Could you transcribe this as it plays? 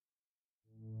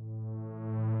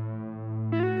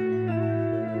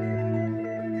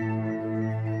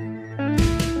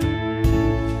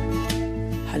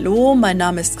Hallo, mein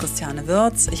Name ist Christiane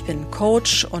Würz, ich bin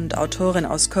Coach und Autorin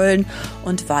aus Köln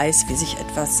und weiß, wie sich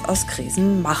etwas aus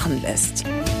Krisen machen lässt.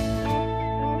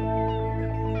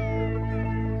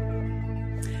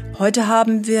 Heute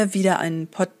haben wir wieder einen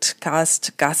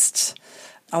Podcast-Gast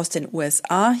aus den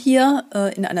USA hier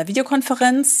in einer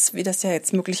Videokonferenz, wie das ja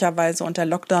jetzt möglicherweise unter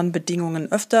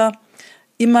Lockdown-Bedingungen öfter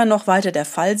immer noch weiter der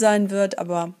Fall sein wird,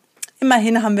 aber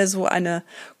immerhin haben wir so eine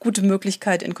gute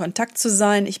Möglichkeit, in Kontakt zu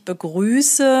sein. Ich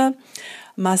begrüße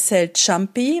Marcel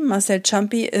Ciampi. Marcel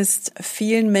Ciampi ist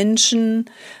vielen Menschen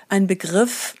ein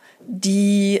Begriff,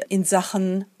 die in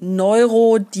Sachen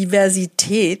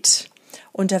Neurodiversität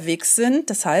unterwegs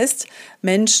sind. Das heißt,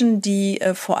 Menschen, die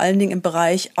vor allen Dingen im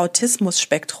Bereich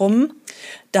Autismus-Spektrum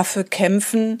dafür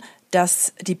kämpfen,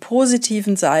 dass die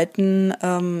positiven Seiten,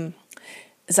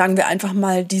 sagen wir einfach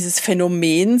mal, dieses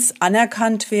Phänomens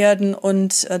anerkannt werden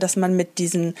und dass man mit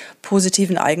diesen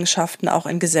positiven Eigenschaften auch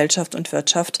in Gesellschaft und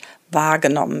Wirtschaft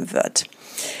wahrgenommen wird.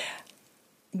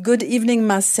 Good evening,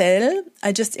 Marcel.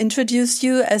 I just introduced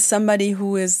you as somebody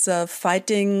who is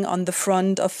fighting on the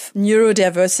front of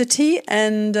neurodiversity,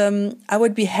 and I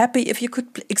would be happy if you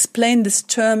could explain this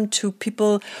term to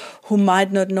people who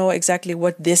might not know exactly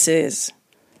what this is.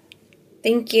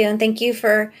 Thank you, and thank you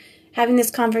for having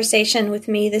this conversation with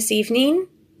me this evening.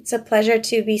 It's a pleasure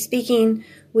to be speaking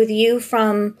with you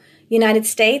from the United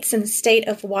States and the state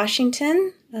of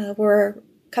Washington. We're a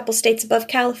couple states above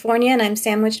California, and I'm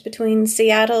sandwiched between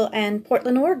Seattle and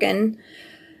Portland, Oregon.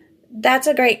 That's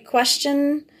a great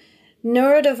question.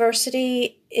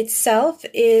 Neurodiversity itself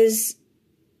is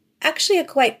actually a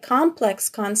quite complex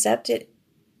concept. It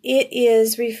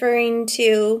is referring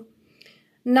to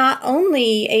not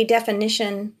only a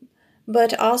definition,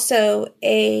 but also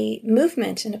a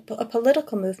movement and a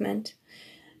political movement.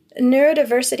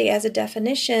 Neurodiversity as a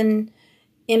definition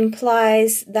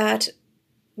implies that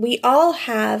we all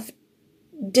have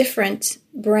different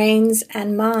brains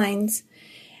and minds,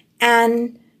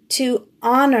 and to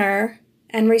honor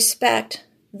and respect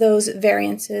those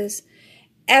variances.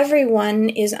 Everyone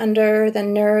is under the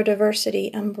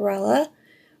neurodiversity umbrella.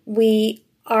 We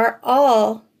are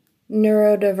all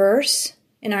neurodiverse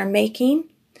in our making.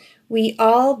 We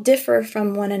all differ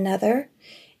from one another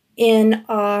in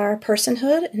our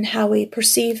personhood and how we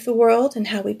perceive the world and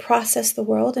how we process the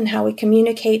world and how we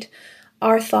communicate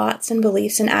our thoughts and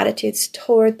beliefs and attitudes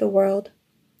toward the world.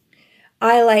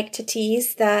 I like to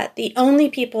tease that the only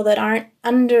people that aren't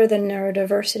under the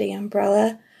neurodiversity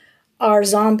umbrella are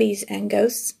zombies and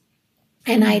ghosts.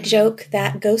 And I joke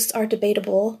that ghosts are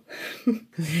debatable,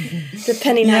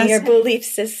 depending on your belief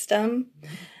system.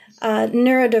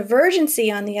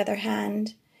 Neurodivergency, on the other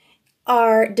hand,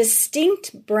 are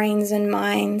distinct brains and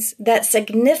minds that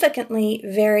significantly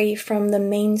vary from the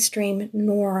mainstream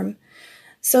norm.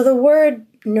 So the word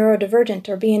neurodivergent,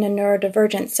 or being a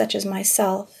neurodivergent such as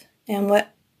myself, and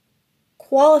what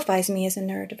qualifies me as a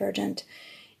neurodivergent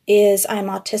is I'm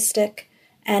autistic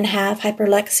and have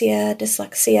hyperlexia,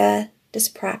 dyslexia,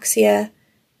 dyspraxia,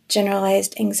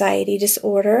 generalized anxiety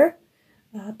disorder,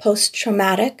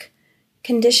 post-traumatic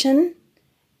condition,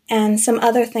 and some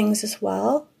other things as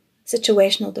well,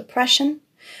 situational depression.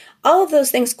 All of those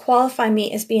things qualify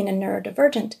me as being a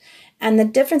neurodivergent. And the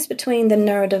difference between the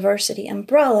neurodiversity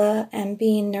umbrella and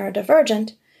being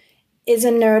neurodivergent is a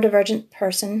neurodivergent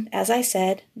person, as I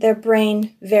said, their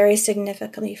brain varies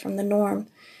significantly from the norm.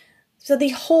 So the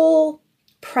whole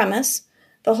premise,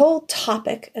 the whole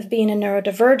topic of being a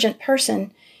neurodivergent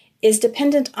person is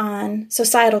dependent on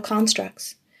societal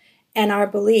constructs and our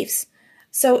beliefs.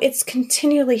 So it's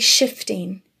continually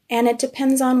shifting, and it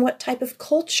depends on what type of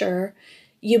culture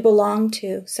you belong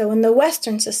to. So in the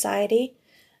Western society,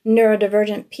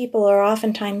 neurodivergent people are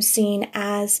oftentimes seen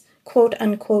as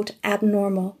quote-unquote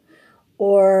abnormal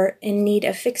or in need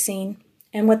of fixing.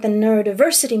 And what the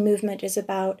neurodiversity movement is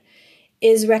about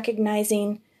is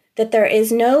recognizing that there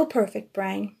is no perfect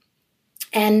brain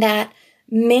and that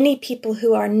many people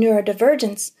who are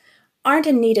neurodivergents aren't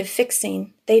in need of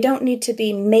fixing. They don't need to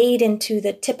be made into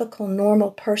the typical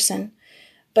normal person,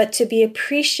 but to be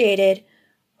appreciated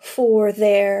for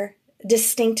their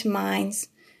distinct minds,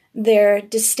 their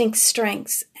distinct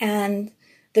strengths, and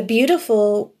the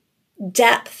beautiful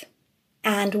depth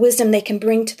and wisdom they can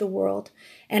bring to the world,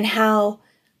 and how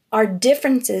our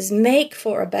differences make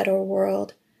for a better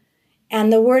world.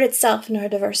 And the word itself,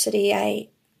 neurodiversity,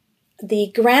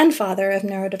 the grandfather of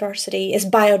neurodiversity is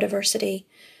biodiversity,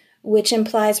 which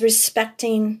implies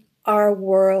respecting our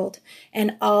world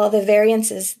and all the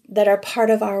variances that are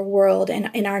part of our world and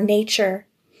in our nature.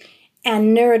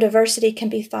 And neurodiversity can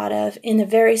be thought of in a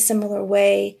very similar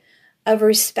way of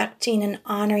respecting and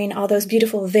honoring all those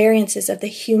beautiful variances of the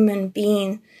human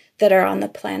being that are on the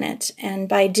planet. And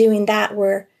by doing that,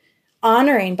 we're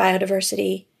honoring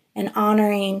biodiversity and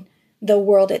honoring the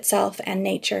world itself and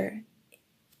nature.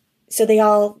 So they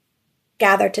all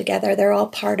gather together. They're all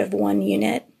part of one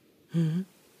unit. Mm-hmm.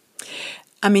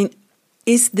 I mean,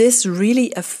 is this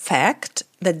really a fact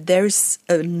that there's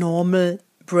a normal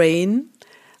brain?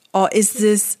 Or is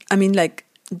this, I mean, like,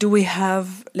 do we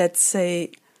have, let's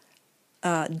say,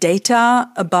 data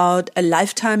about a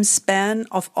lifetime span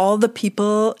of all the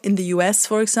people in the US,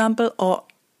 for example, or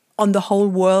on the whole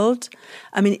world?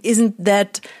 I mean, isn't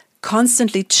that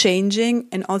constantly changing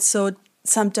and also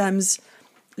sometimes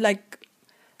like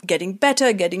getting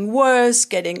better, getting worse,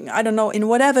 getting, I don't know, in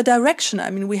whatever direction? I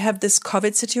mean, we have this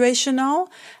COVID situation now,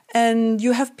 and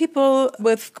you have people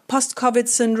with post-COVID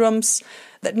syndromes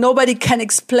that nobody can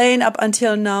explain up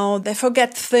until now. They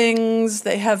forget things,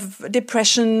 they have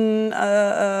depression,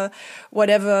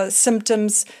 whatever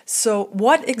symptoms. So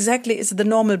what exactly is the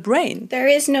normal brain? There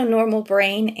is no normal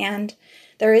brain, and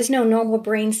there is no normal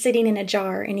brain sitting in a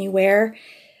jar anywhere.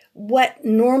 What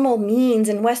normal means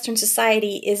in Western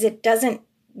society is it doesn't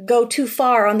go too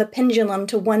far on the pendulum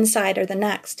to one side or the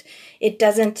next. It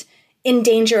doesn't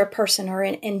endanger a person or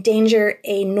endanger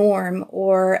a norm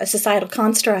or a societal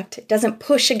construct. It doesn't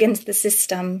push against the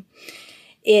system.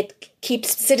 It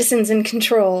keeps citizens in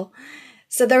control.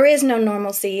 So there is no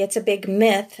normalcy. It's a big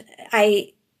myth.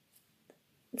 I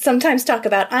sometimes talk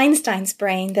about Einstein's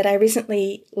brain that I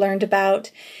recently learned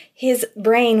about. His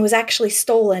brain was actually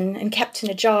stolen and kept in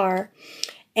a jar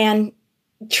and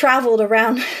traveled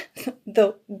around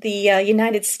the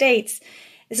United States.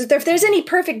 So if there's any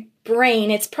perfect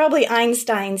brain, it's probably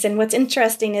Einstein's. And what's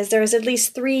interesting is there's at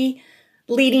least 3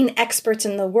 leading experts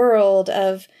in the world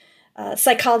of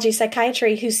psychology,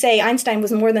 psychiatry, who say Einstein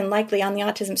was more than likely on the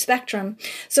autism spectrum.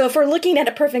 So if we're looking at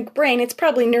a perfect brain, it's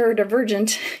probably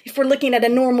neurodivergent. If we're looking at a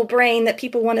normal brain that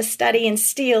people want to study and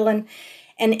steal and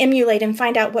emulate and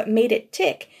find out what made it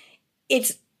tick,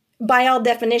 it's by all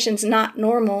definitions not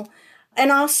normal. And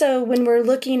also when we're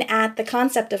looking at the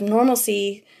concept of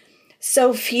normalcy,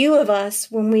 so few of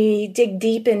us, when we dig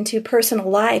deep into personal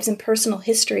lives and personal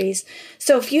histories,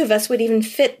 so few of us would even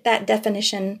fit that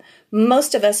definition.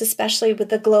 Most of us, especially with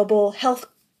the global health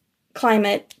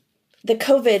climate, the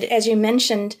COVID, as you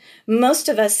mentioned, most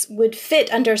of us would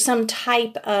fit under some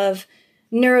type of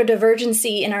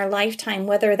neurodivergency in our lifetime,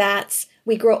 whether that's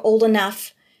we grow old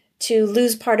enough to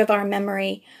lose part of our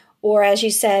memory, or as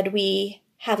you said, we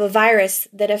have a virus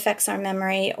that affects our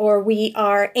memory, or we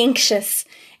are anxious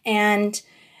and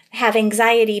have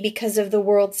anxiety because of the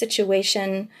world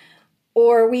situation,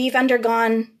 or we've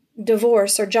undergone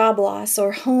divorce or job loss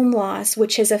or home loss,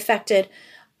 which has affected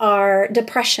our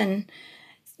depression.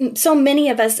 So many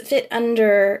of us fit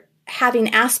under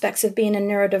having aspects of being a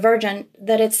neurodivergent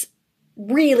that it's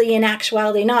really in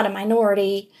actuality not a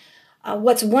minority.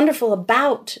 What's wonderful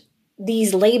about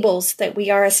these labels that we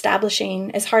are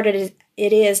establishing, as hard as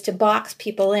it is to box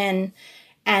people in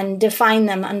and define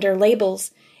them under labels,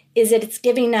 is that it's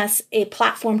giving us a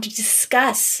platform to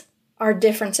discuss our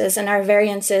differences and our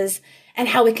variances and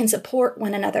how we can support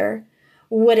one another.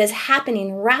 What is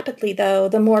happening rapidly, though,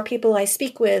 the more people I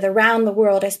speak with around the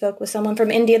world, I spoke with someone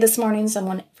from India this morning,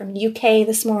 someone from UK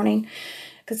this morning,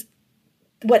 because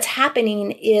what's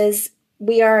happening is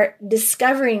we are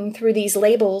discovering through these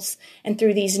labels and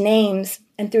through these names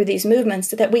and through these movements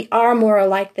that we are more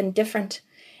alike than different.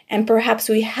 And perhaps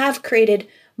we have created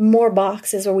more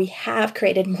boxes, or we have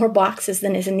created more boxes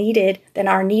than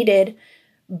are needed,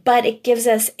 but it gives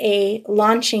us a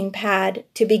launching pad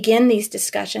to begin these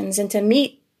discussions and to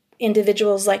meet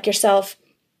individuals like yourself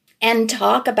and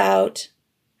talk about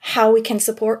how we can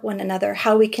support one another,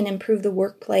 how we can improve the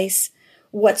workplace,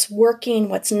 what's working,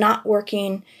 what's not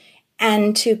working,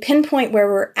 and to pinpoint where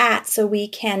we're at so we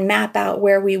can map out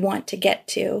where we want to get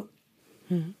to.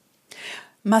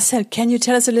 Marcelle, can you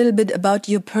tell us a little bit about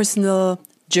your personal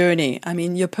journey? I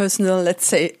mean, your personal, let's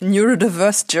say,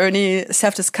 neurodiverse journey,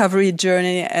 self-discovery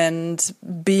journey, and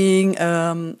being,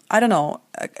 I don't know,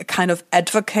 a kind of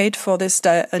advocate for this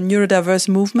neurodiverse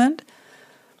movement.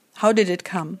 How did it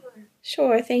come?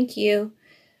 Sure, thank you.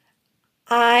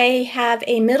 I have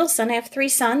a middle son. I have 3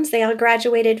 sons. They all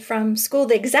graduated from school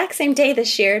the exact same day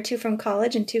this year, 2 from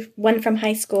college and 1 from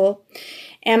high school.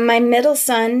 And my middle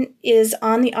son is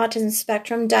on the autism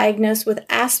spectrum, diagnosed with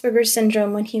Asperger's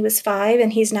syndrome when he was 5,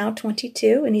 and he's now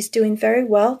 22, and he's doing very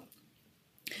well.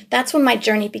 That's when my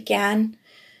journey began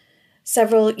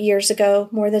several years ago,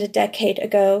 more than a decade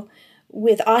ago,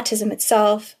 with autism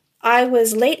itself. I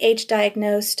was late-age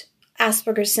diagnosed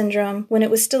Asperger's syndrome when it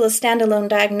was still a standalone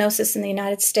diagnosis in the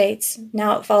United States.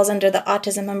 Now it falls under the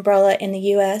autism umbrella in the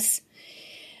U.S.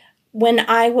 when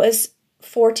I was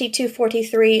 42,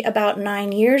 43, about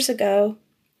 9 years ago,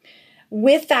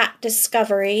 with that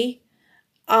discovery,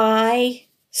 I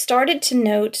started to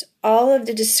note all of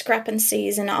the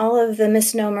discrepancies and all of the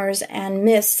misnomers and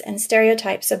myths and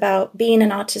stereotypes about being an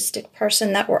autistic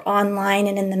person that were online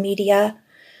and in the media.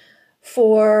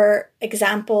 For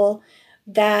example,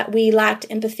 that we lacked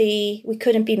empathy, we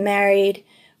couldn't be married,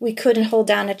 we couldn't hold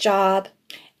down a job.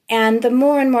 And the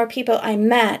more and more people I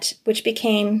met, which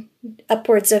became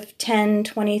upwards of 10,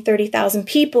 20, 30,000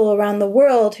 people around the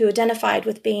world who identified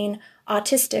with being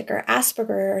autistic or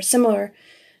Asperger or similar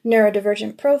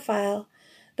neurodivergent profile,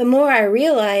 the more I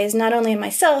realized, not only in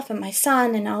myself and my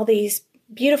son and all these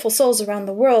beautiful souls around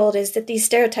the world, is that these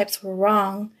stereotypes were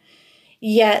wrong.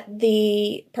 Yet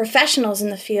the professionals in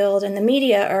the field and the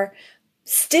media are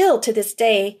still to this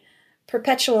day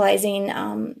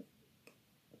perpetualizing,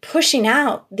 pushing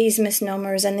out these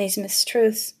misnomers and these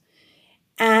mistruths.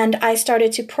 And I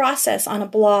started to process on a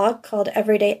blog called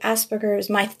Everyday Asperger's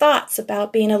my thoughts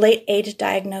about being a late-age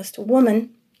diagnosed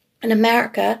woman in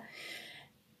America,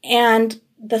 and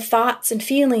the thoughts and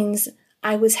feelings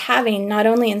I was having not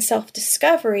only in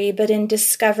self-discovery, but in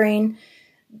discovering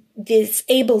this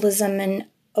ableism and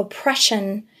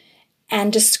oppression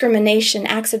and discrimination,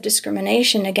 acts of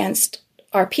discrimination against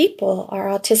our people, our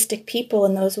autistic people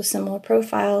and those with similar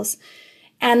profiles.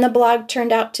 And the blog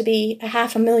turned out to be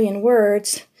 500,000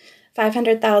 words,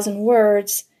 500,000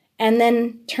 words, and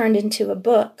then turned into a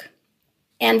book.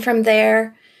 And from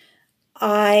there,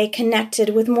 I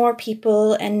connected with more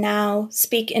people and now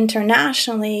speak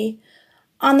internationally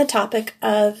on the topic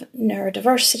of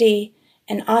neurodiversity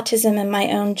and autism in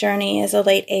my own journey as a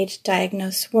late-age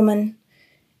diagnosed woman.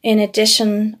 In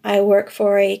addition, I work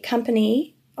for a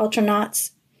company,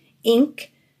 Ultranauts Inc.,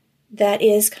 that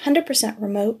is 100%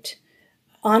 remote,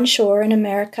 onshore in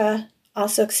America,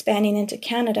 also expanding into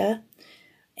Canada.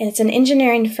 And it's an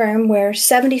engineering firm where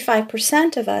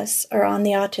 75% of us are on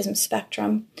the autism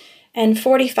spectrum and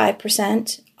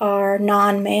 45% are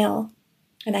non-male.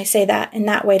 And I say that in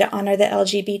that way to honor the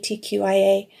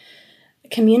LGBTQIA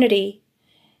community.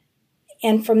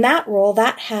 And from that role,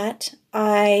 that hat,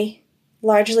 I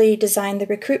largely designed the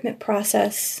recruitment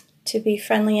process to be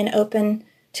friendly and open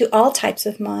to all types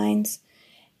of minds.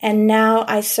 And now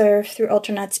I serve through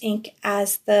Ultranauts Inc.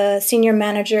 as the Senior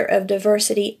Manager of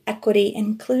Diversity, Equity,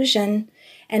 Inclusion,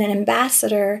 and an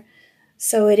ambassador.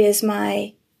 So it is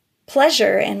my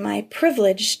pleasure and my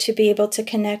privilege to be able to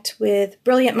connect with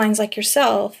brilliant minds like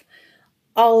yourself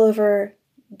all over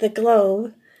the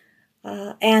globe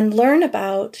and learn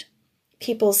about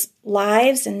people's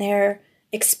lives and their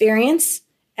experience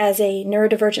as a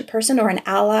neurodivergent person or an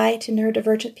ally to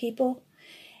neurodivergent people,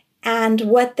 and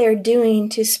what they're doing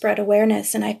to spread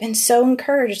awareness. And I've been so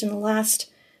encouraged in the last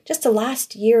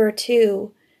year or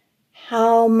two,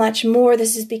 how much more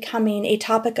this is becoming a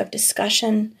topic of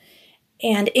discussion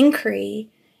and inquiry,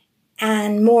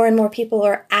 and more people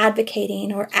are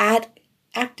advocating or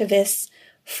activists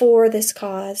for this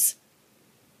cause.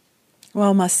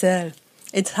 Well, Marcelle,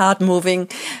 it's hard moving.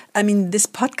 I mean, this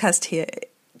podcast here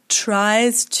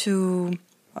tries to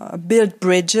build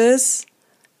bridges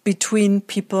between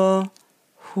people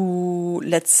who,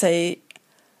 let's say,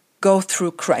 go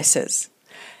through crisis.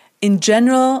 In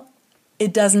general,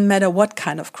 it doesn't matter what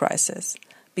kind of crisis,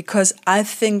 because I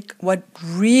think what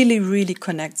really, really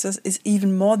connects us is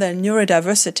even more than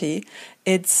neurodiversity.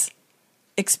 It's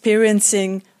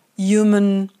experiencing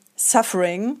human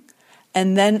suffering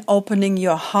and then opening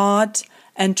your heart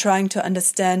and trying to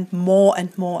understand more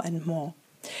and more and more.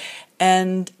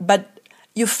 But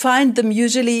you find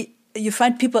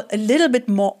people a little bit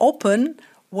more open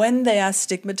when they are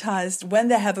stigmatized, when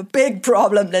they have a big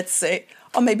problem, let's say,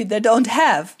 or maybe they don't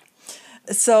have.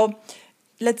 So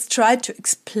let's try to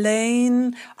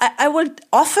explain. I will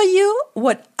offer you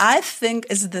what I think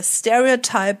is the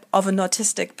stereotype of an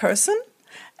autistic person,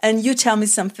 and you tell me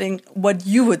something what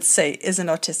you would say is an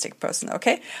autistic person,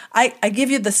 okay? I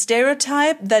give you the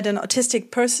stereotype that an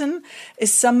autistic person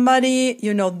is somebody,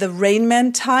 the Rain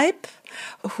Man type,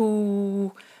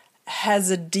 who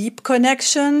has a deep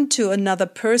connection to another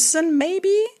person,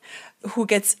 maybe, who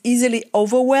gets easily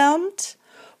overwhelmed,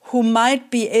 who might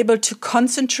be able to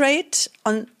concentrate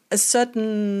on a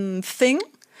certain thing,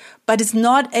 but is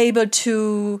not able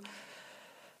to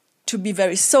be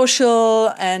very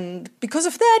social. And because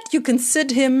of that, you can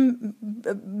sit him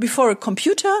before a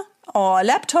computer or a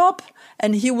laptop,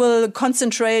 and he will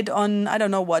concentrate on, I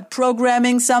don't know what,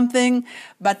 programming something,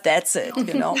 but that's it,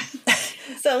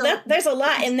 So that there's a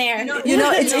lot in there.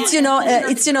 It's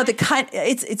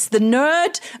the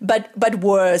nerd, but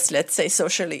worse, let's say,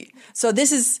 socially. So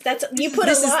you put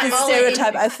a lot the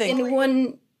stereotype, I think, in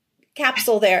one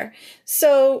capsule there.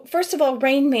 So first of all,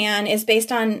 Rain Man is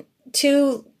based on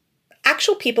 2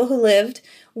 actual people who lived.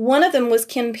 One of them was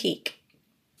Kim Peek.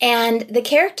 And the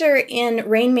character in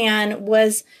Rain Man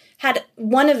had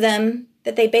one of them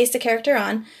that they based the character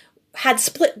on had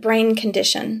split brain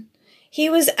condition. He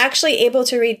was actually able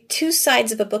to read 2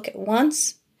 sides of a book at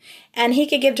once, and he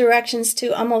could give directions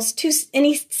to almost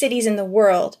any cities in the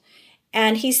world.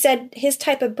 And he said his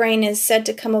type of brain is said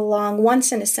to come along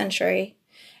once in a century.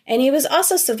 And he was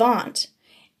also savant.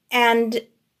 And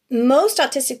most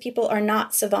autistic people are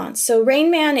not savants. So Rain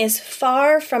Man is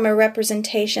far from a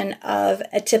representation of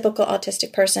a typical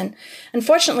autistic person.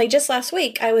 Unfortunately, just last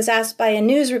week, I was asked by a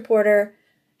news reporter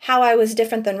how I was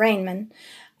different than Rain Man.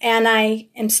 And I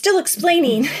am still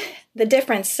explaining the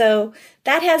difference. So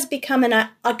that has become an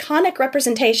iconic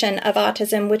representation of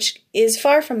autism, which is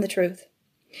far from the truth.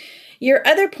 Your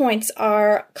other points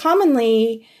are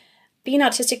commonly being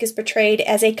autistic is portrayed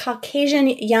as a Caucasian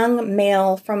young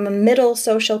male from a middle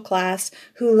social class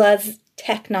who loves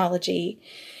technology.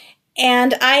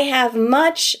 And I have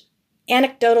much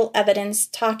anecdotal evidence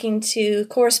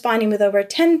corresponding with over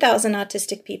 10,000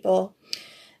 autistic people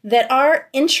that our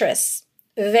interests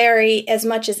vary as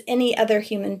much as any other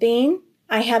human being.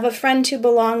 I have a friend who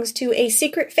belongs to a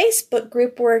secret Facebook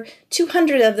group where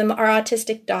 200 of them are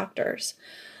autistic doctors.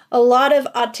 A lot of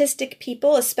autistic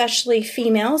people, especially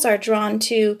females, are drawn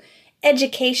to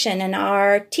education and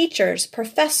are teachers,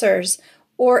 professors,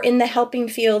 or in the helping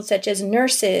field such as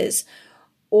nurses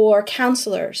or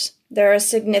counselors. There are a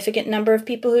significant number of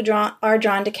people who are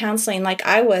drawn to counseling, like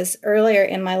I was earlier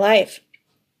in my life.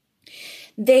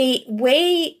 They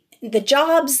weigh the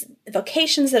jobs,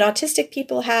 vocations that autistic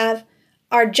people have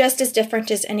are just as different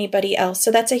as anybody else.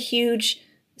 So that's a huge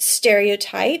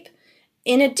stereotype.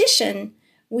 In addition,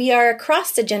 we are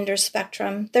across the gender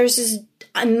spectrum. There's this,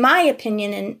 in my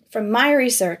opinion, and from my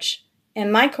research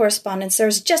and my correspondence,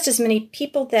 there's just as many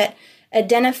people that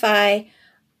identify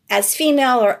as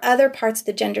female or other parts of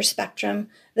the gender spectrum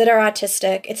that are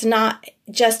autistic. It's not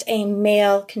just a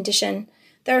male condition.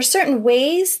 There are certain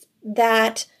ways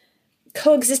that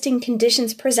coexisting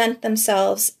conditions present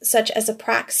themselves, such as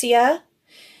apraxia,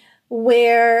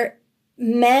 where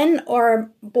men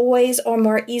or boys are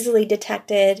more easily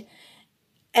detected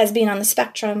as being on the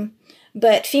spectrum,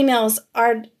 but females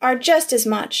are just as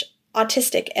much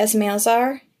autistic as males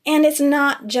are. And it's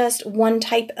not just one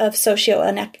type of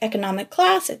socioeconomic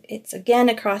class. It's again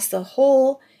across the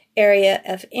whole area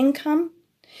of income.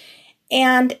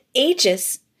 And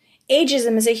ages.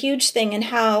 Ageism is a huge thing in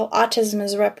how autism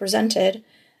is represented.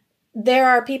 There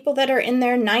are people that are in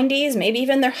their 90s, maybe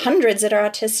even their hundreds that are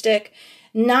autistic,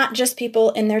 not just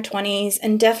people in their 20s,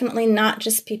 and definitely not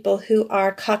just people who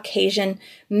are Caucasian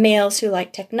males who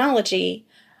like technology.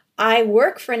 I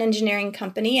work for an engineering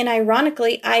company, and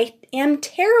ironically, I am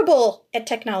terrible at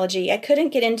technology. I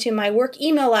couldn't get into my work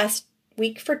email last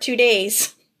week for 2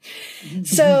 days.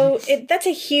 So that's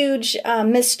a huge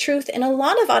mistruth. And a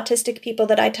lot of autistic people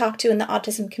that I talk to in the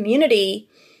autism community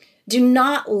do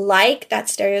not like that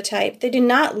stereotype. They do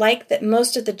not like that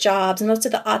most of the jobs, most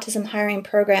of the autism hiring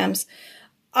programs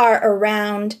are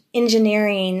around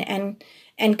engineering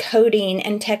and coding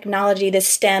and technology, the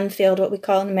STEM field, what we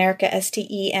call in America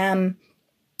STEM.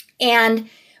 And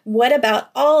what about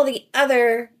all the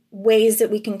other ways that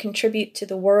we can contribute to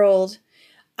the world?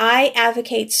 I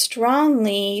advocate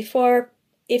strongly for,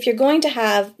 if you're going to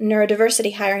have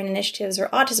neurodiversity hiring initiatives or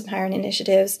autism hiring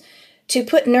initiatives, to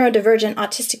put neurodivergent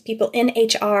autistic people in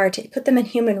HR, to put them in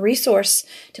human resource,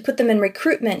 to put them in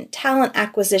recruitment, talent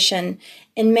acquisition,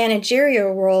 and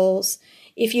managerial roles.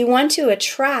 If you want to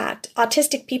attract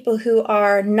autistic people who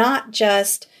are not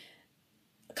just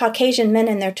Caucasian men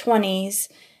in their 20s,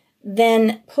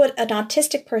 then put an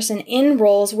autistic person in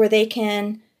roles where they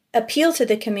can appeal to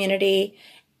the community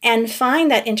and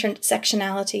find that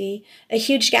intersectionality. A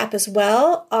huge gap as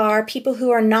well are people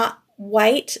who are not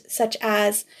white, such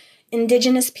as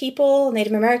Indigenous people,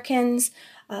 Native Americans,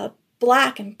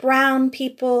 Black and brown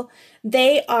people.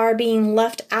 They are being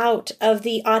left out of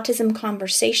the autism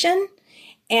conversation,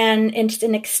 and it's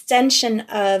an extension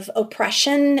of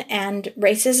oppression and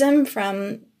racism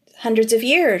from hundreds of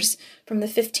years, from the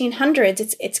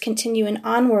 1500s. It's continuing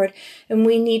onward, and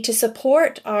we need to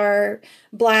support our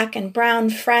Black and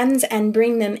brown friends and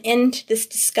bring them into this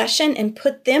discussion and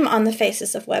put them on the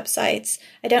faces of websites.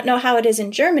 I don't know how it is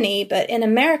in Germany, but in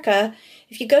America,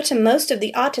 if you go to most of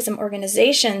the autism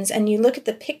organizations and you look at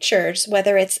the pictures,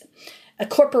 whether it's a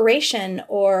corporation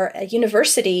or a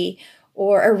university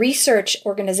or a research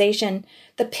organization,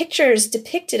 the pictures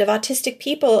depicted of autistic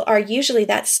people are usually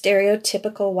that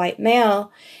stereotypical white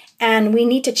male. And we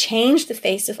need to change the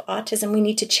face of autism. We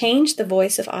need to change the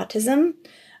voice of autism.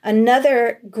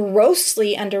 Another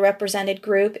grossly underrepresented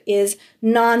group is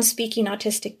non-speaking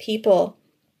autistic people.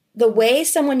 The way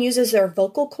someone uses their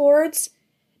vocal cords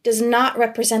does not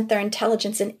represent their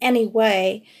intelligence in any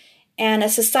way. And a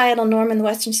societal norm in the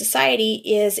Western society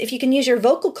is if you can use your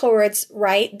vocal cords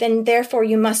right, then therefore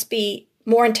you must be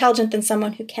more intelligent than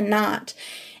someone who cannot.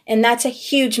 And that's a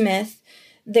huge myth.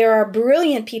 There are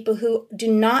brilliant people who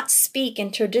do not speak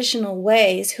in traditional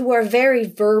ways, who are very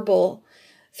verbal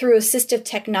through assistive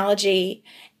technology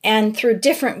and through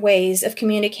different ways of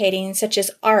communicating, such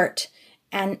as art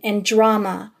and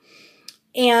drama.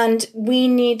 And we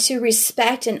need to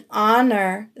respect and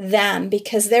honor them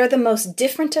because they're the most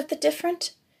different of the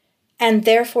different and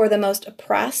therefore the most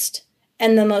oppressed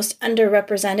and the most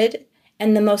underrepresented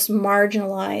and the most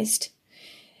marginalized.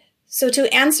 So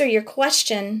to answer your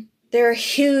question, there are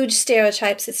huge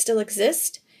stereotypes that still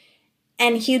exist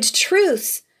and huge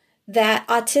truths that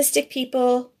autistic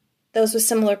people, those with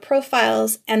similar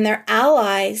profiles, and their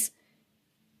allies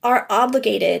are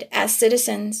obligated as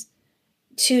citizens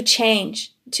to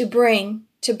change, to bring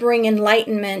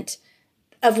enlightenment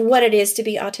of what it is to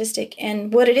be autistic.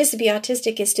 And what it is to be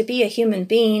autistic is to be a human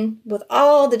being with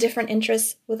all the different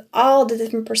interests, with all the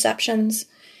different perceptions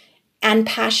and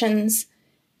passions,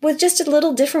 with just a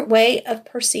little different way of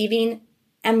perceiving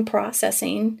and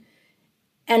processing.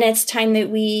 And it's time that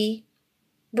we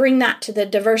bring that to the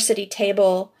diversity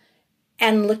table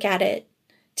and look at it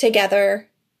together.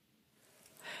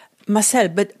 Marcel,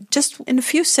 but just in a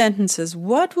few sentences,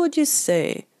 what would you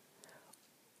say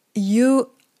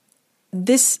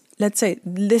this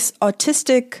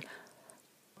autistic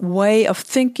way of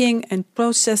thinking and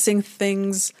processing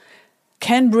things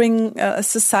can bring a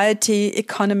society,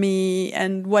 economy,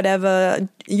 and whatever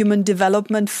human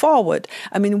development forward?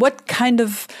 I mean, what kind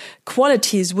of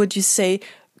qualities would you say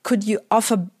could you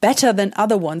offer better than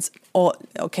other ones? Or,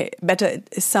 okay, better,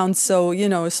 it sounds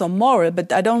so, so moral,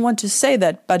 but I don't want to say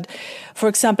that. But for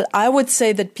example, I would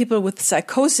say that people with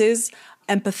psychosis,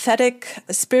 empathetic,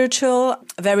 spiritual,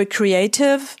 very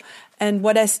creative, and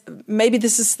maybe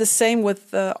this is the same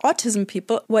with autism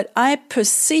people. What I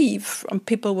perceive from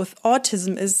people with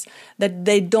autism is that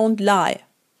they don't lie.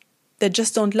 They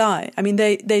just don't lie. I mean,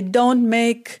 they don't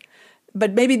make.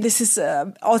 But maybe this is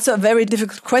also a very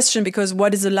difficult question because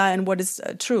what is a lie and what is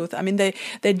truth? I mean,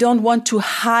 they don't want to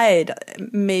hide.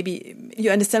 Maybe you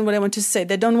understand what I want to say.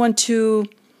 They don't want to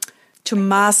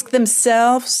mask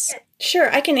themselves.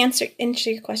 Sure, I can answer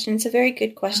your question. It's a very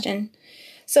good question.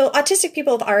 So autistic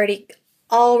people have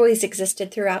always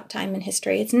existed throughout time and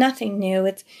history. It's nothing new.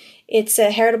 It's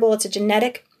a heritable. It's a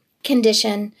genetic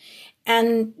condition,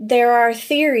 and there are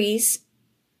theories.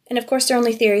 And of course, they're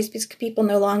only theories because people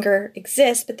no longer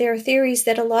exist, but there are theories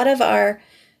that a lot of our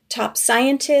top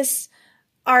scientists,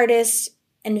 artists,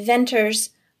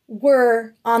 inventors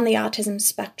were on the autism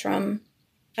spectrum.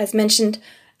 As mentioned,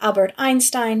 Albert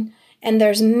Einstein, and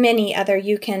there's many other.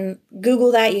 You can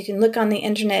Google that, you can look on the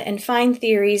internet and find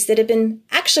theories that have been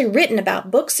actually written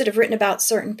about, books that have written about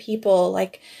certain people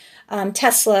like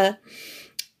Tesla,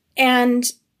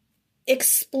 and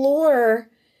explore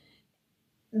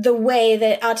the way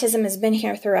that autism has been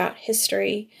here throughout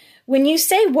history. When you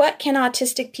say, what can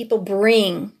autistic people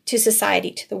bring to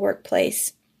society, to the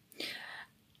workplace?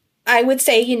 I would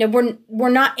say, we're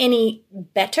not any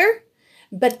better,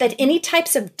 but that any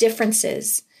types of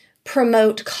differences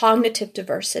promote cognitive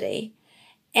diversity.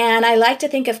 And I like to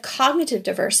think of cognitive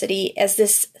diversity as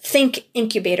this think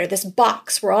incubator, this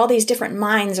box where all these different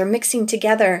minds are mixing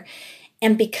together.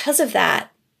 And because of that,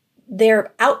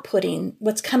 they're outputting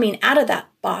what's coming out of that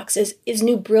box is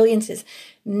new brilliances,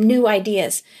 new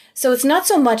ideas. So it's not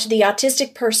so much the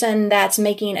autistic person that's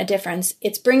making a difference.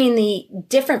 It's bringing the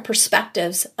different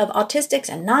perspectives of autistics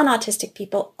and non-autistic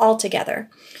people all together.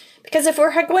 Because if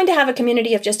we're going to have a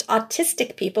community of just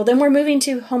autistic people, then we're moving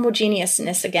to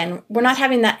homogeneousness again. We're not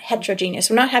having that heterogeneous.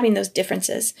 We're not having those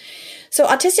differences. So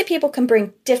autistic people can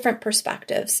bring different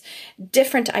perspectives,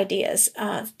 different ideas.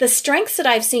 The strengths that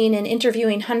I've seen in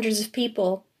interviewing hundreds of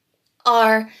people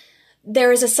are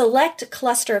there is a select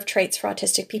cluster of traits for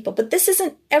autistic people, but this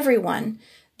isn't everyone.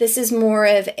 This is more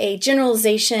of a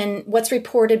generalization, what's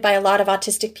reported by a lot of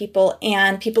autistic people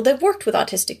and people that have worked with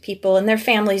autistic people and their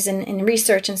families and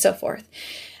research and so forth.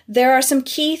 There are some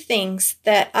key things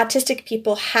that autistic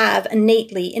people have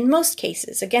innately in most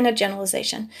cases, again, a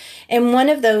generalization. And one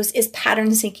of those is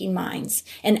pattern-seeking minds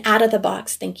and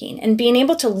out-of-the-box thinking and being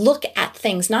able to look at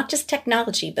things, not just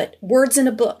technology, but words in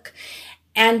a book,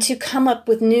 and to come up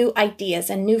with new ideas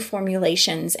and new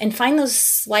formulations and find those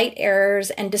slight errors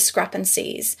and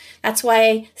discrepancies. That's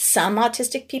why some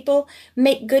autistic people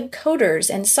make good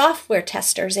coders and software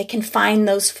testers. They can find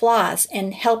those flaws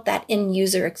and help that end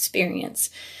user experience.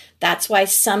 That's why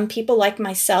some people like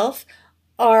myself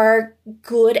are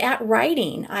good at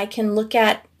writing. I can look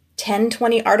at 10,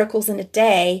 20 articles in a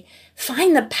day,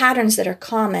 find the patterns that are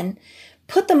common,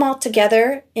 put them all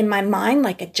together in my mind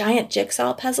like a giant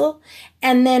jigsaw puzzle,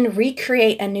 and then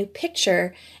recreate a new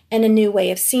picture and a new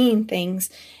way of seeing things,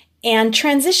 and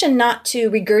transition not to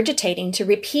regurgitating, to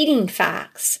repeating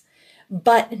facts,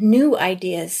 but new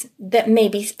ideas that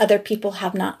maybe other people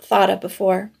have not thought of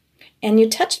before. And you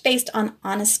touched based on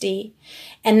honesty,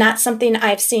 and that's something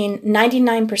I've seen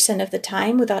 99% of the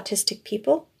time with autistic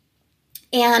people.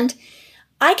 And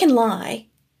I can lie,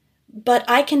 but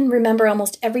I can remember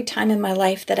almost every time in my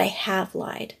life that I have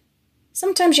lied.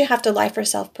 Sometimes you have to lie for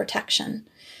self-protection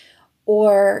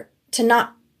or to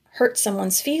not hurt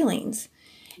someone's feelings.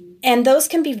 And those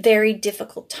can be very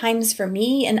difficult times for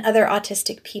me and other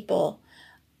autistic people.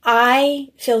 I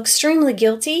feel extremely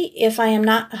guilty if I am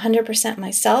not 100%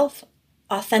 myself,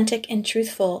 authentic and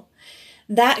truthful.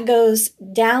 That goes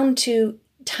down to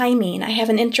timing. I have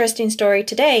an interesting story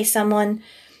today. Someone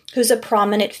who's a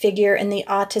prominent figure in the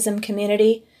autism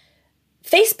community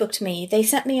Facebooked me. They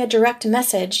sent me a direct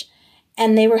message,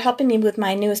 and they were helping me with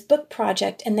my newest book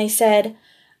project. And they said,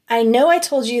 I know I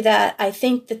told you that I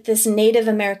think that this Native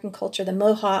American culture, the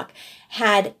Mohawk,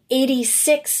 had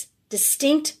 86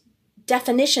 distinct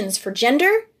definitions for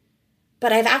gender,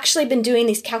 but I've actually been doing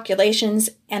these calculations,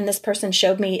 and this person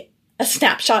showed me a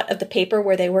snapshot of the paper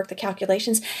where they work the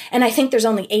calculations, and I think there's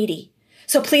only 80.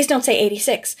 So please don't say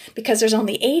 86 because there's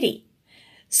only 80.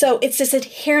 So it's this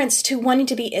adherence to wanting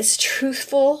to be as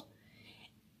truthful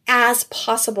as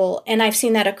possible. And I've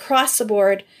seen that across the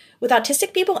board with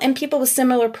autistic people and people with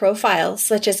similar profiles,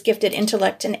 such as gifted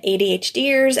intellect and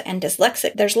ADHDers and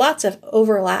dyslexic. There's lots of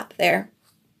overlap there.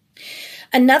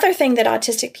 Another thing that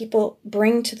autistic people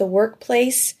bring to the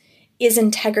workplace is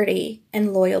integrity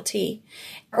and loyalty,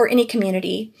 or any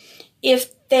community.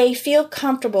 If they feel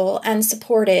comfortable and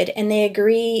supported and they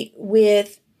agree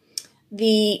with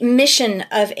the mission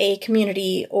of a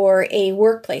community or a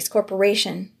workplace,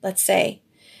 corporation, let's say,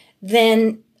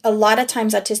 then a lot of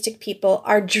times autistic people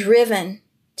are driven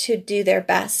to do their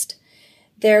best.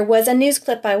 There was a news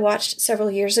clip I watched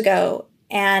several years ago,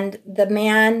 and the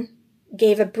man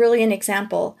gave a brilliant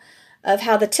example of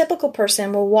how the typical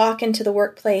person will walk into the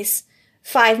workplace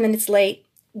 5 minutes late,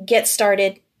 get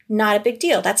started, not a big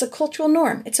deal. That's a cultural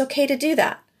norm. It's okay to do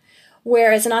that.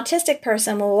 Whereas an autistic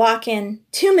person will walk in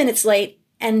 2 minutes late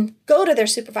and go to their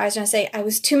supervisor and say, I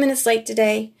was 2 minutes late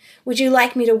today. Would you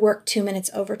like me to work 2 minutes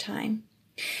overtime?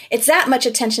 It's that much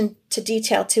attention to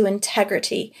detail, to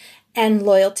integrity and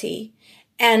loyalty.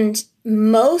 And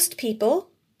most people,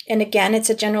 and again, it's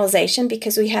a generalization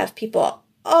because we have people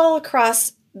all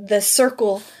across the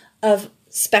circle of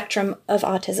spectrum of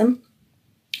autism,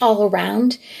 all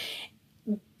around,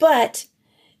 but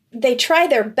they try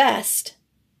their best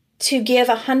to give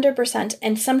 100%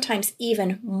 and sometimes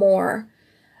even more.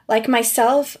 Like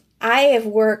myself, I have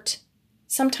worked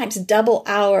sometimes double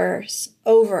hours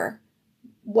over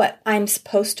what I'm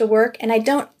supposed to work, and I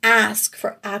don't ask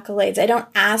for accolades. I don't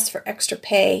ask for extra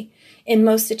pay in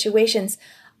most situations.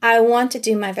 I want to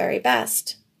do my very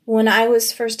best. When I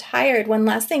was first hired, one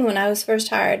last thing, when I was first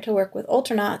hired to work with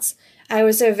Ultranauts, I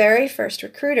was their very first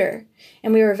recruiter,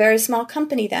 and we were a very small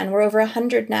company then. We're over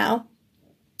 100 now.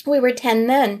 We were 10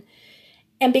 then.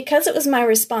 And because it was my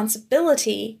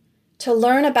responsibility to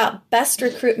learn about best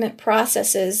recruitment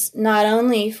processes, not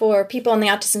only for people on the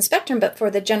autism spectrum, but for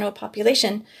the general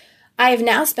population, I have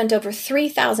now spent over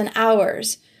 3,000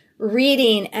 hours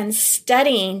reading and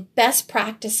studying best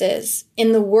practices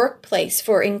in the workplace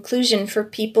for inclusion for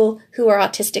people who are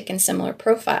autistic and similar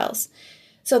profiles.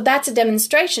 So that's a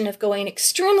demonstration of going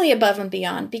extremely above and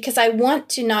beyond, because I want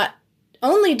to not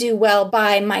only do well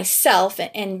by myself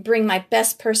and bring my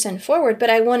best person forward, but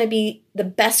I want to be the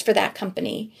best for that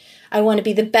company. I want to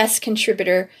be the best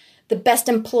contributor, the best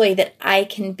employee that I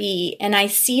can be. And I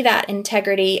see that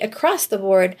integrity across the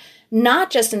board, not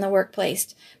just in the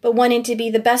workplace, but wanting to be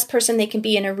the best person they can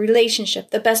be in a relationship,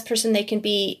 the best person they can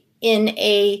be in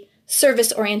a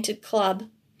service-oriented club,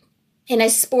 in a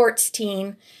sports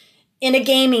team, in a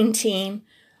gaming team.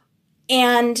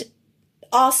 And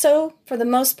also, for the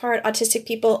most part, autistic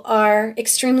people are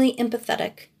extremely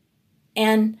empathetic.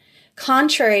 And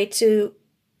contrary to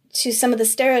some of the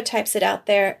stereotypes that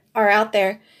are out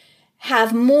there,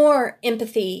 have more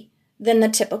empathy than the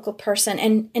typical person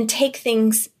and take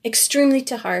things extremely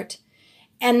to heart.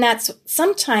 And that's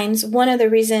sometimes one of the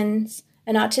reasons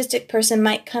an autistic person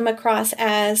might come across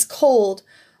as cold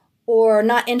or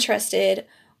not interested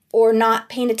or not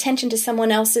paying attention to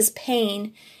someone else's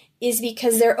pain, is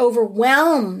because they're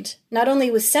overwhelmed, not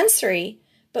only with sensory,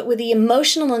 but with the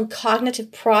emotional and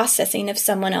cognitive processing of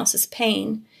someone else's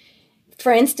pain.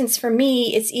 For instance, for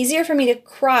me, it's easier for me to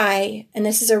cry, and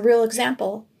this is a real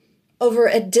example, over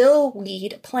a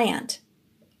dillweed plant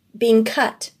being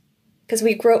cut, because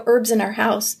we grow herbs in our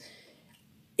house.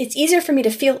 It's easier for me to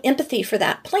feel empathy for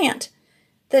that plant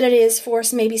than it is for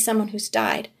maybe someone who's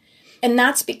died. And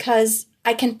that's because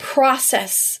I can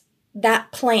process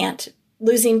that plant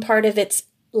losing part of its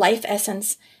life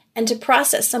essence, and to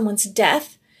process someone's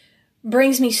death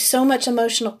brings me so much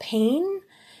emotional pain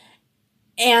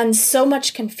and so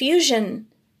much confusion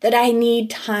that I need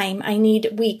time, I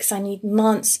need weeks, I need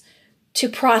months to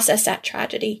process that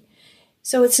tragedy.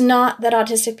 So it's not that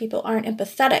autistic people aren't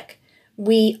empathetic.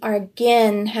 We are,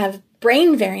 again, have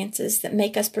brain variances that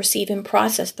make us perceive and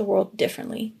process the world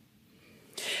differently.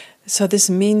 So this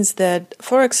means that,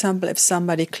 for example, if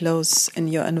somebody close in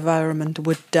your environment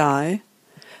would die,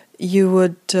 you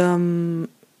would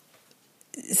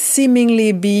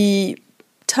seemingly be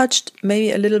touched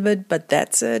maybe a little bit, but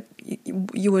that's it.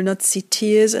 You will not see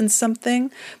tears in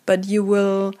something, but you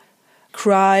will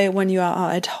cry when you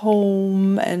are at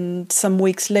home and some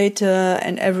weeks later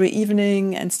and every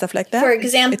evening and stuff like that. For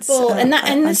example, and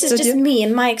this is just me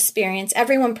in my experience,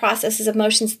 everyone processes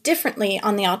emotions differently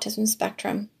on the autism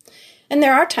spectrum. And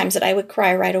there are times that I would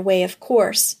cry right away, of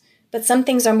course, but some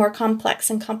things are more complex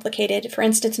and complicated. For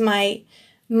instance,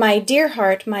 my dear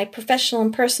heart, my professional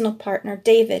and personal partner,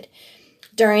 David,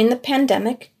 during the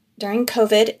pandemic, during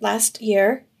COVID last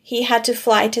year, he had to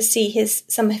fly to see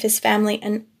some of his family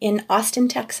in Austin,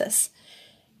 Texas.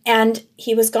 And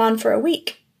he was gone for a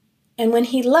week. And when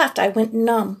he left, I went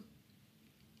numb.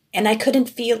 And I couldn't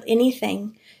feel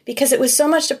anything because it was so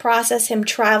much to process him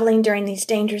traveling during these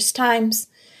dangerous times.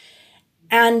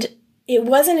 And it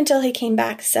wasn't until he came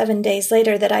back 7 days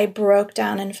later that I broke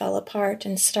down and fell apart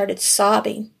and started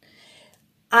sobbing.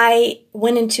 I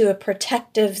went into a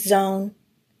protective zone.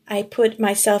 I put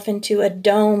myself into a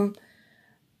dome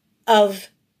of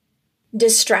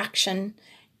distraction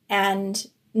and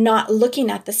not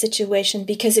looking at the situation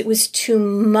because it was too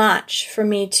much for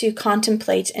me to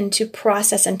contemplate and to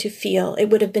process and to feel. It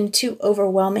would have been too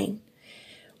overwhelming.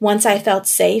 Once I felt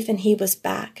safe and he was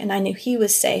back and I knew he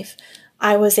was safe,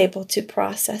 I was able to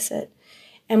process it.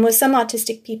 And with some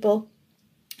autistic people,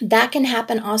 that can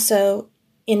happen also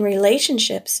in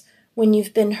relationships when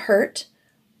you've been hurt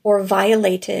or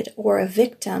violated or a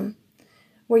victim,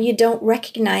 where you don't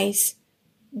recognize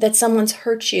that someone's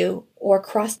hurt you or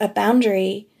crossed a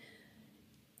boundary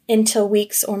until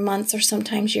weeks or months or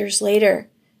sometimes years later,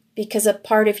 because a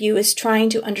part of you is trying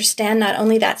to understand not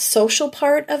only that social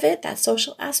part of it, that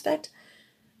social aspect,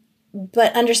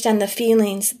 but understand the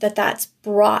feelings that that's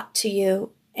brought to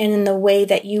you and in the way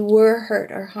that you were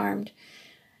hurt or harmed.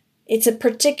 It's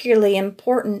particularly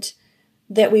important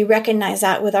that we recognize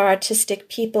that with our autistic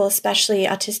people, especially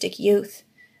autistic youth,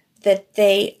 that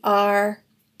they are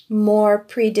more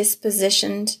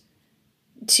predispositioned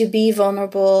to be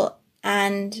vulnerable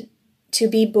and to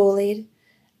be bullied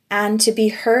and to be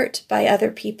hurt by other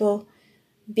people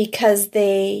because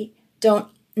they don't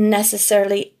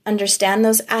necessarily understand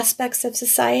those aspects of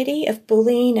society, of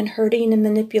bullying and hurting and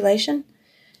manipulation.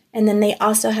 And then they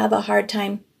also have a hard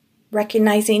time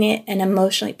recognizing it and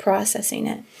emotionally processing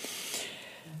it.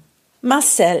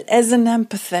 Marcelle, as an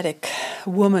empathetic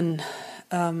woman,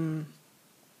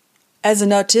 as an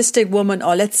autistic woman,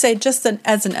 or let's say just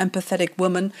as an empathetic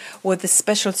woman with a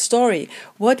special story,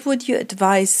 what would you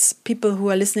advise people who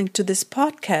are listening to this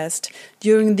podcast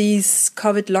during these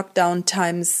COVID lockdown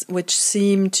times, which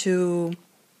seem to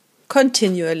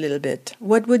continue a little bit?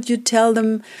 What would you tell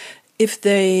them if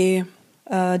they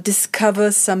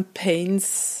discover some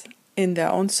pains in their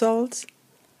own souls?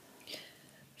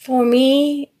 For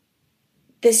me,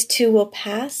 this too will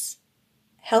pass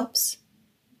helps.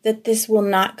 That this will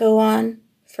not go on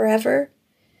forever,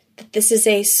 that this is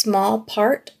a small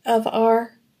part of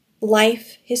our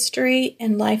life history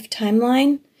and life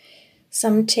timeline.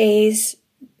 Some days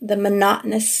the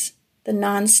monotonous, the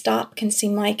nonstop can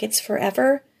seem like it's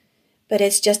forever, but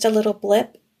it's just a little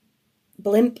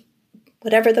blimp,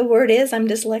 whatever the word is, I'm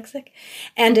dyslexic,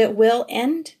 and it will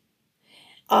end.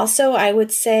 Also, I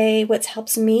would say what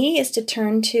helps me is to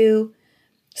turn to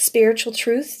spiritual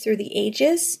truth through the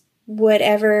ages,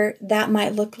 whatever that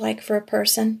might look like for a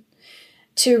person.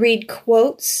 To read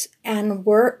quotes and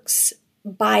works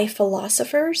by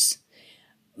philosophers,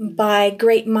 by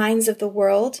great minds of the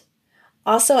world.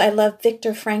 Also, I love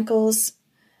Viktor Frankl's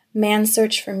Man's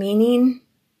Search for Meaning,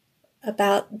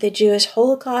 about the Jewish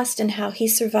Holocaust and how he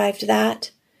survived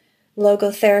that.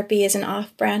 Logotherapy is an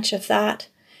off-branch of that.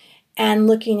 And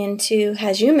looking into,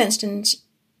 as you mentioned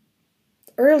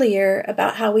earlier,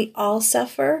 about how we all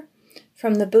suffer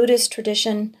from the Buddhist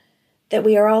tradition, that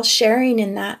we are all sharing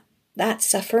in that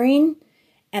suffering.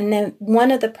 And then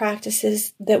one of the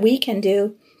practices that we can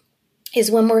do is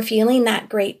when we're feeling that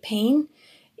great pain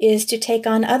is to take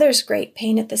on others' great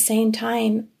pain at the same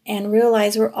time and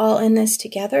realize we're all in this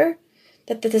together,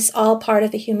 that this is all part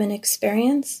of the human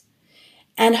experience.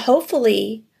 And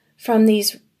hopefully from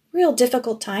these real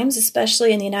difficult times,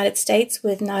 especially in the United States,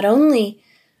 with not only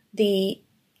the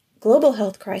global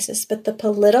health crisis, but the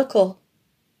political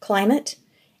climate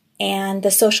and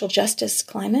the social justice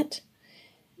climate,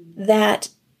 that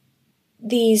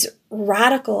these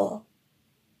radical,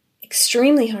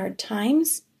 extremely hard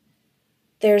times,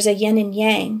 there's a yin and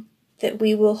yang, that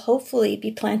we will hopefully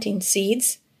be planting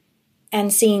seeds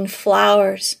and seeing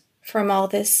flowers from all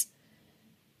this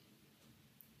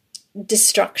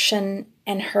destruction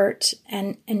and hurt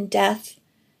and death,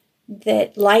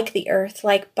 that like the earth,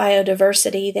 like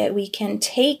biodiversity, that we can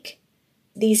take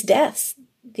these deaths,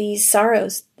 these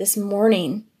sorrows, this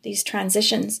mourning, these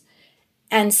transitions,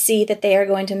 and see that they are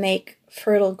going to make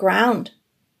fertile ground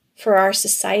for our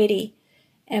society.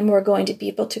 And we're going to be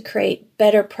able to create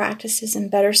better practices and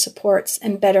better supports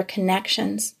and better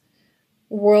connections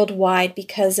worldwide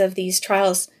because of these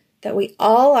trials that we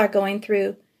all are going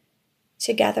through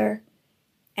together.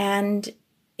 And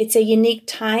it's a unique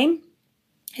time,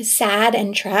 as sad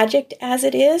and tragic as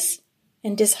it is,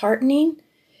 and disheartening.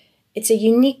 It's a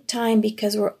unique time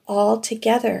because we're all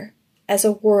together as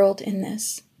a world in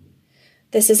this.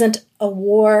 This isn't a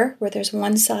war where there's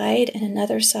one side and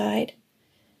another side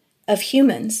of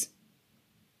humans.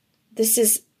 This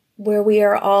is where we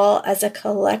are all as a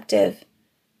collective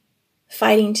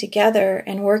fighting together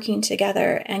and working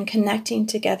together and connecting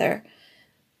together.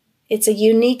 It's a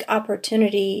unique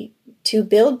opportunity to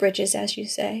build bridges, as you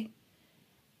say,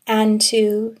 and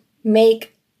to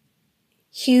make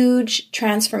huge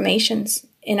transformations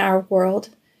in our world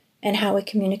and how we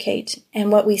communicate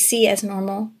and what we see as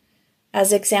normal.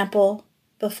 As example,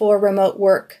 before remote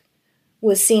work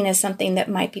was seen as something that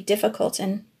might be difficult,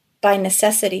 and by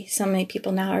necessity, so many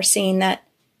people now are seeing that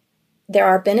there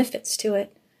are benefits to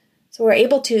it. So we're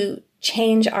able to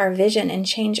change our vision and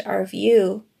change our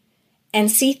view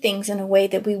and see things in a way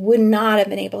that we would not have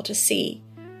been able to see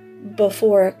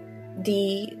before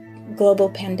the global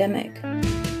pandemic.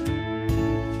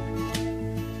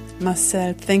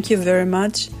 Marcelle, thank you very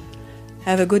much.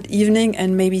 Have a good evening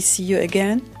and maybe see you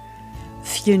again.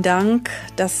 Vielen Dank.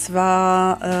 Das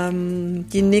war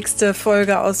die nächste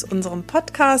Folge aus unserem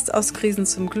Podcast, aus Krisen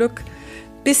zum Glück.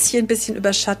 Bisschen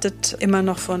überschattet immer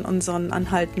noch von unseren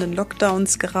anhaltenden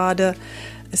Lockdowns gerade.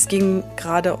 Es ging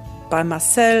gerade bei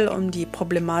Marcelle um die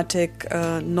Problematik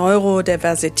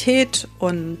Neurodiversität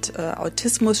und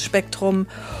Autismus-Spektrum.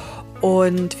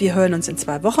 Und wir hören uns in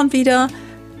 2 Wochen wieder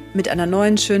mit einer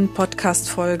neuen schönen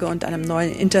Podcast-Folge und einem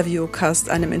neuen Interviewcast,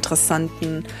 einem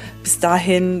interessanten. Bis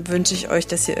dahin wünsche ich euch,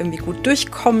 dass ihr irgendwie gut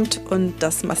durchkommt und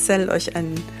dass Marcelle euch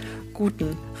einen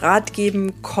guten Rat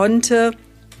geben konnte.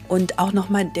 Und auch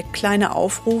nochmal der kleine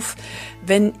Aufruf,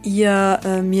 wenn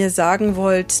ihr mir sagen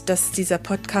wollt, dass dieser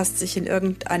Podcast sich in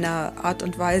irgendeiner Art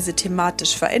und Weise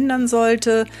thematisch verändern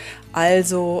sollte,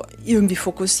 also irgendwie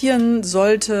fokussieren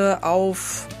sollte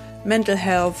auf Mental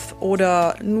Health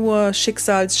oder nur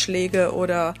Schicksalsschläge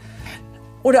oder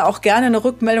auch gerne eine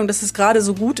Rückmeldung, dass es gerade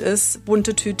so gut ist,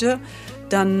 bunte Tüte,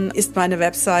 dann ist meine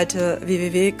Webseite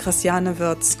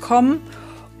www.christianewirz.com.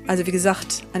 Also wie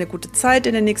gesagt, eine gute Zeit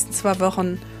in den nächsten 2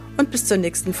 Wochen und bis zur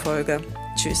nächsten Folge.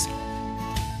 Tschüss.